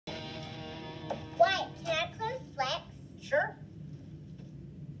Sure.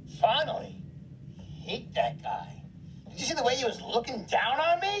 Finally. Hate that guy. Did you see the way he was looking down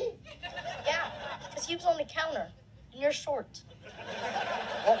on me? Yeah, because he was on the counter, and you're short.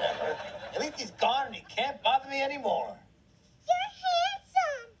 Whatever. At least he's gone and he can't bother me anymore. You're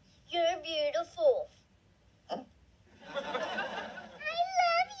handsome. You're beautiful. Huh? I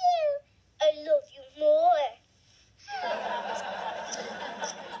love you. I love you more.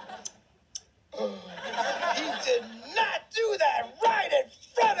 He did not do that right in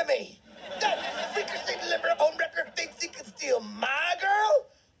front of me. That freakishly deliberate home wrecker thinks he can steal my girl?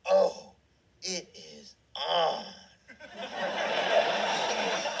 Oh, it is on.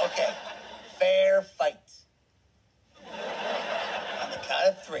 Okay, fair fight. On the count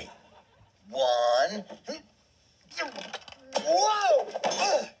of 3. 1. Whoa!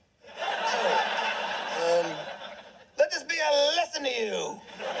 Let this be a lesson to you.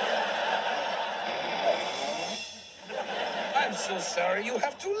 I'm so sorry you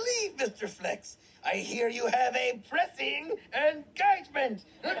have to leave, Mr. Flex. I hear you have a pressing engagement.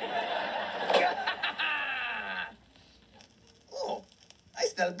 Oh, I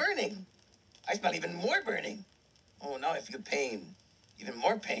smell burning. I smell even more burning. Oh, now I feel pain. Even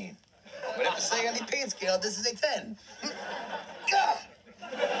more pain. What I have to say on the pain scale, this is a 10.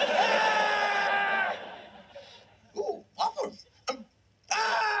 Ooh, waffles.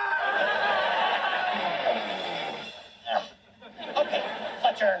 Okay,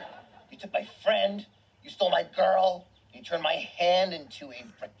 Fletcher, you took my friend, you stole my girl, you turned my hand into a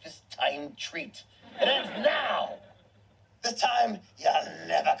breakfast time treat. It ends now. This time, you'll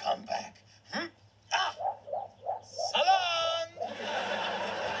never come back.